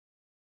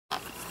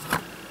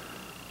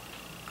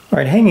All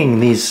right, hanging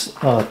these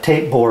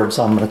tape boards,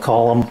 I'm going to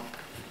call them,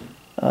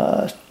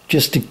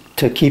 just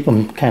to keep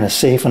them kind of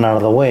safe and out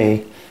of the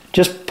way.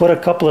 Just put a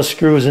couple of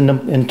screws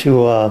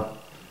into a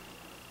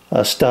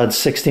stud,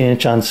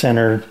 16-inch on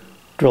center,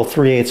 drill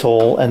 3/8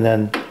 hole, and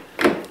then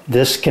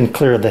this can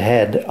clear the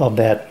head of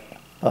that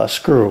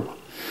screw.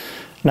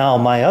 Now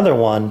my other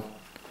one,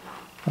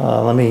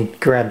 let me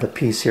grab the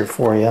piece here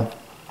for you,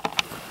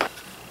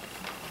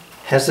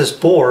 has this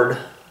board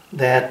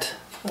that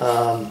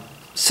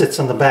sits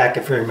on the back,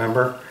 if you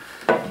remember.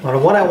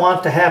 But what I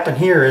want to happen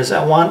here is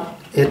I want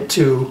it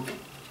to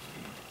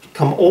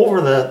come over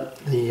the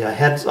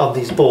heads of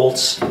these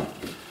bolts,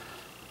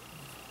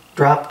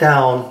 drop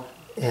down,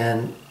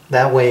 and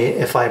that way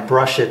if I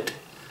brush it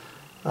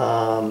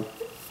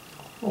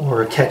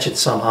or catch it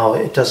somehow,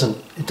 it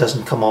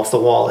doesn't come off the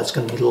wall. It's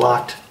going to be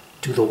locked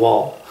to the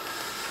wall.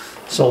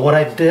 So what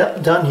I've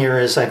done here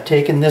is I've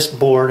taken this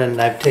board and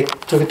I've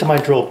took it to my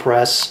drill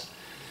press,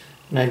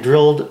 and I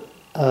drilled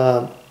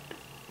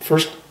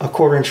first a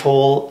 1/4-inch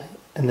hole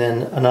and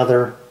then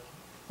another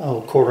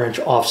 1/4-inch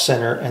off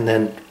center, and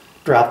then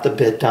dropped the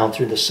bit down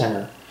through the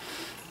center.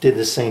 Did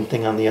the same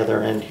thing on the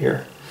other end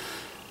here.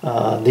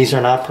 These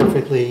are not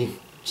perfectly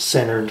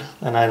centered,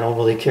 and I don't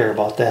really care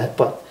about that,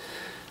 but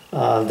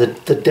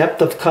the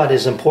depth of cut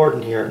is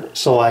important here.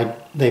 So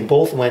they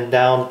both went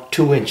down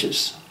 2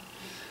 inches.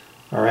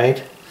 All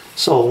right.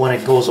 So when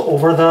it goes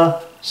over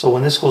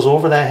when this goes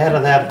over the head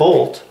of that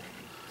bolt,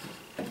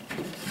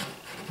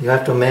 you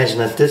have to imagine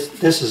that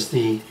this is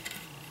the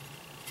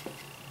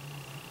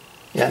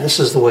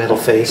way it'll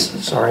face.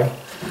 Sorry.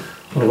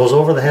 When it goes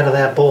over the head of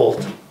that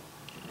bolt,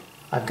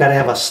 I've got to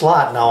have a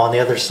slot now on the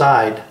other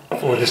side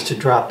for this to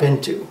drop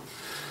into.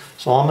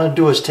 So all I'm going to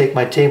do is take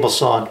my table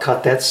saw and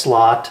cut that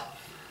slot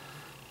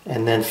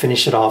and then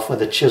finish it off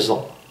with a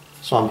chisel.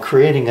 So I'm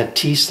creating a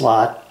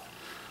T-slot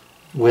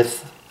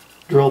with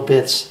drill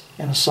bits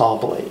and a saw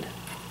blade.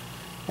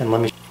 And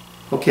let me...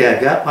 Okay,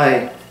 I got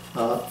my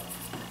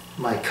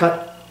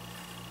cut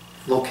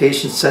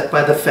location set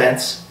by the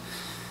fence.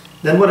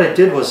 Then what I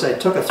did was I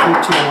took a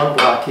 3-2-1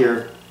 block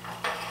here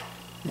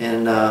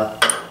and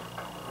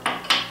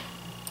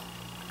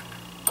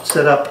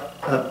set up,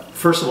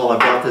 first of all I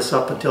brought this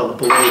up until the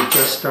blade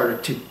just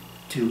started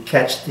to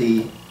catch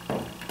the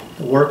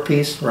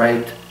workpiece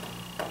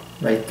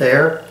right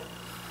there.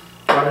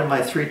 Brought in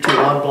my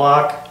 3-2-1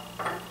 block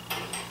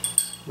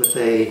with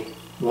a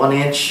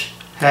 1-inch,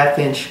 1/2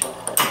 inch,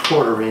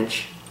 1/4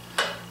 inch,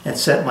 and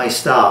set my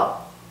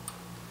stop.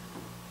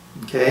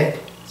 Okay,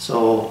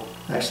 so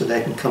actually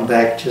that can come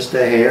back just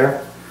a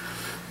hair.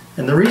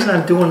 And the reason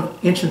I'm doing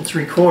 1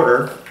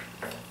 3/4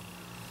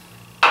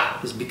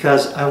 is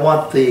because I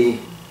want the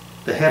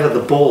head of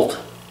the bolt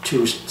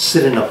to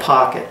sit in a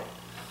pocket.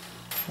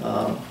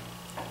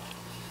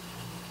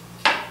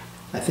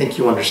 I think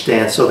you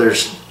understand. So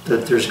there's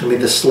going to be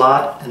the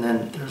slot, and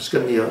then there's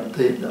going to be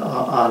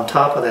on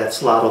top of that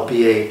slot will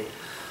be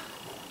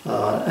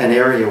an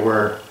area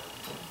where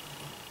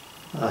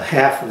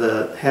half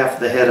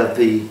the head of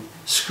the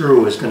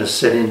screw is going to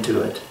sit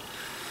into it,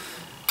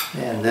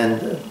 and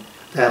then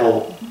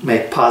that'll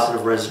make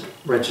positive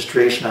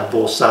registration on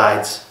both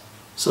sides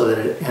so that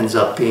it ends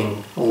up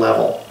being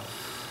level.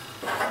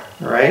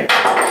 All right,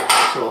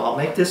 so I'll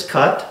make this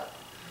cut,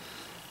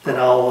 then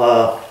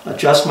I'll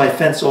adjust my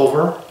fence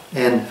over,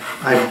 and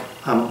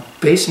I'm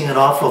basing it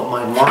off of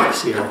my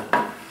marks here.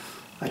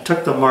 I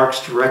took the marks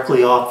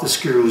directly off the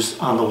screws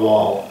on the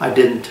wall.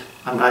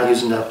 I'm not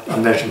using a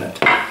measurement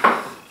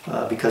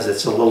because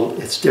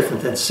it's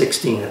different than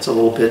 16. It's a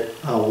little bit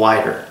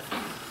wider.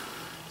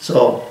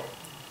 So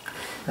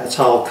that's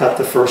how I'll cut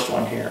the first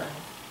one here.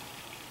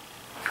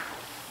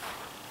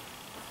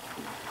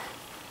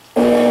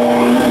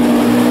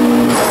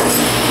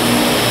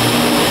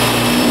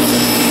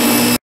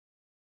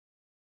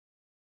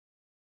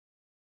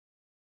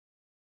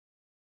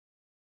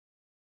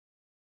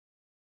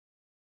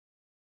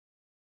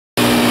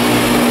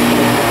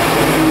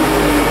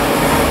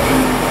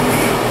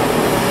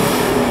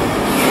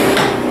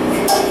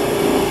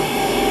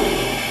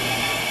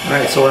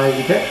 Alright, so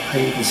you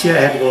can see I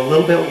had to go a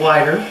little bit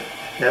wider.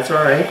 That's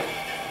alright.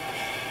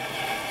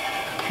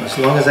 As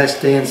long as I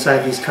stay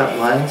inside these cut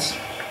lines.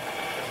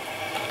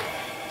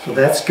 So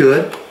that's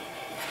good.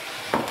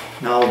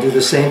 Now I'll do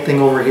the same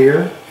thing over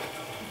here,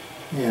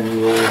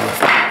 and we'll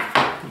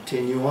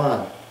continue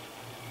on.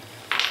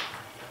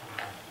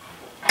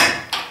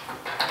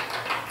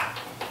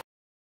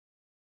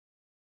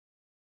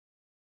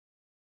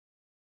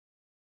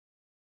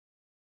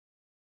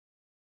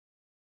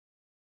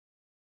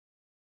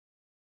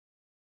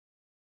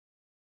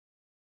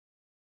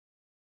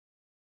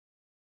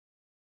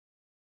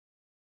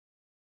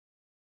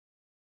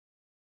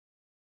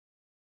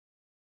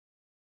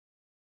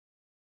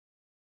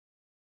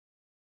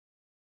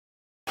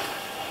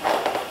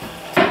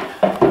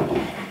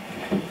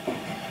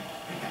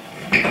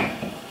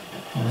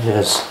 It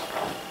is.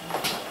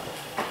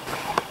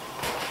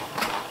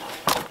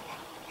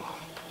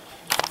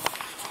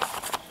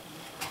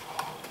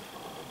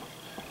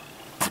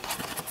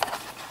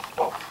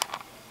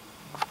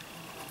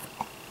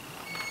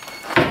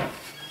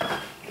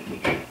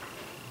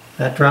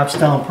 That drops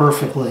down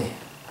perfectly.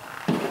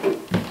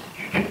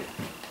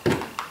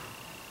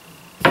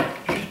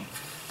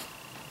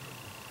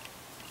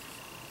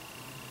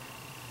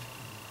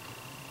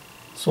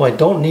 So I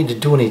don't need to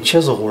do any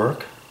chisel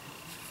work.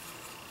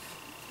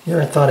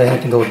 Here I thought I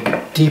had to go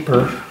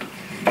deeper.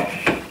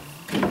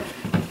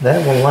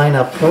 That will line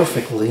up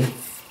perfectly.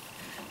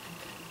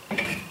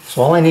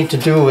 So all I need to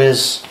do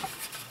is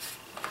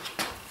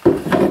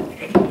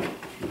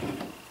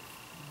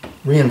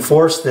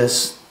reinforce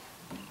this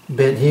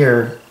bit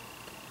here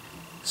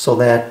so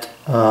that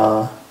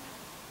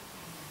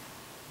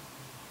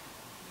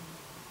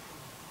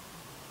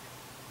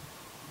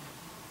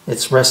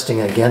it's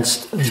resting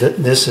against,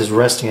 this is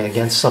resting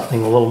against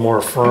something a little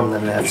more firm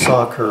than that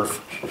saw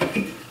kerf.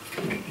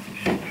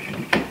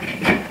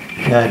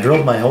 Yeah, I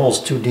drilled my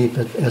holes too deep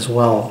as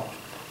well.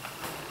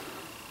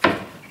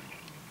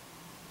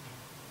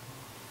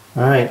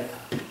 Alright.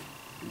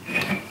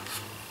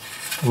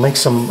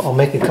 I'll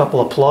make a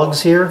couple of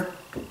plugs here.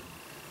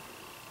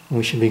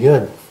 We should be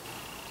good.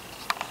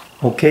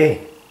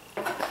 Okay.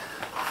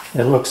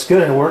 It looks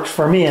good. It works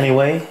for me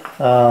anyway.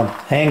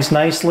 Hangs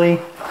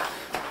nicely.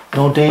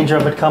 No danger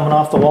of it coming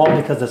off the wall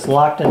because it's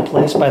locked in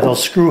place by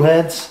those screw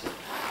heads.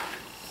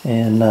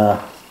 And I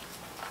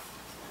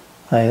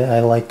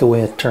like the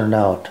way it turned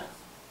out.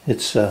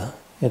 It's a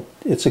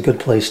good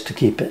place to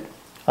keep it.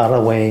 Out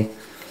of the way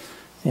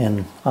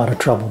and out of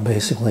trouble,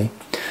 basically.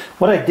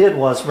 What I did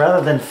was,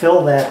 rather than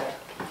fill that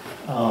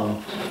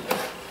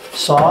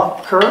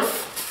saw kerf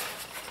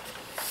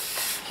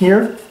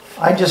here,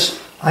 I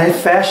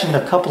fashioned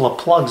a couple of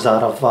plugs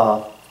out of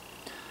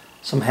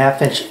some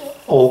 1/2-inch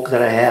oak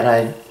that I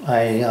had.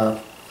 I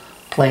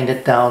planed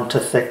it down to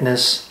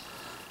thickness,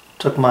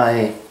 took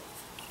my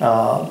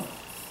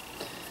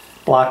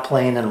block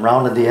plane and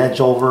rounded the edge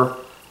over,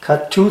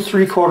 cut 2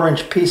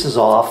 3/4-inch pieces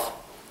off,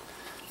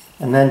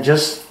 and then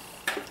just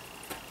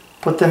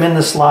put them in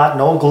the slot,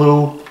 no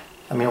glue.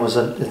 I mean,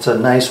 it's a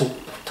nice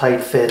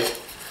tight fit.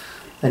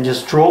 Then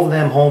just drove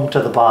them home to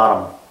the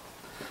bottom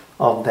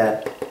of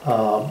that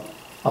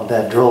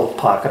drill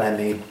pocket I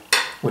made,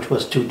 which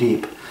was too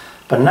deep.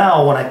 But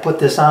now when I put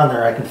this on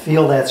there, I can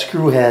feel that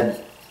screw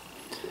head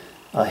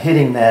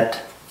hitting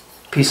that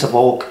piece of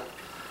oak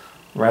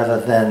rather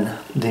than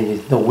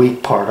the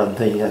weak part of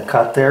the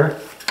cut there.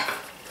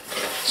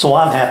 So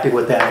I'm happy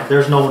with that.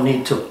 There's no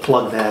need to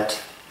plug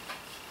that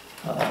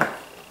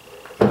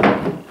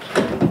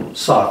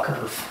saw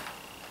kerf.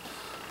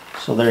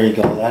 So there you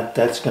go.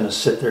 That's going to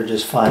sit there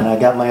just fine. I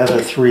got my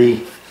other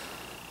 3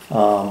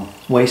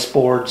 waste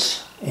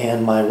boards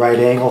and my right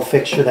angle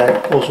fixture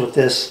that goes with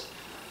this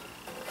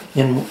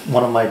in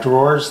one of my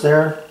drawers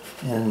there,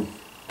 and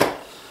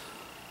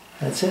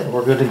that's it.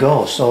 We're good to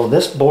go. So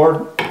this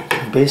board,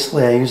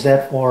 basically I use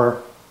that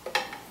for,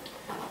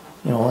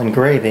 you know,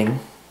 engraving,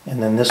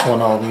 and then this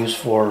one I'll use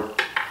for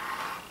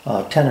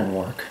tenon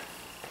work.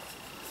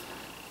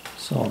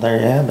 So there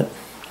you have it.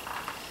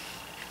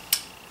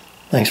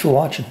 Thanks for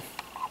watching.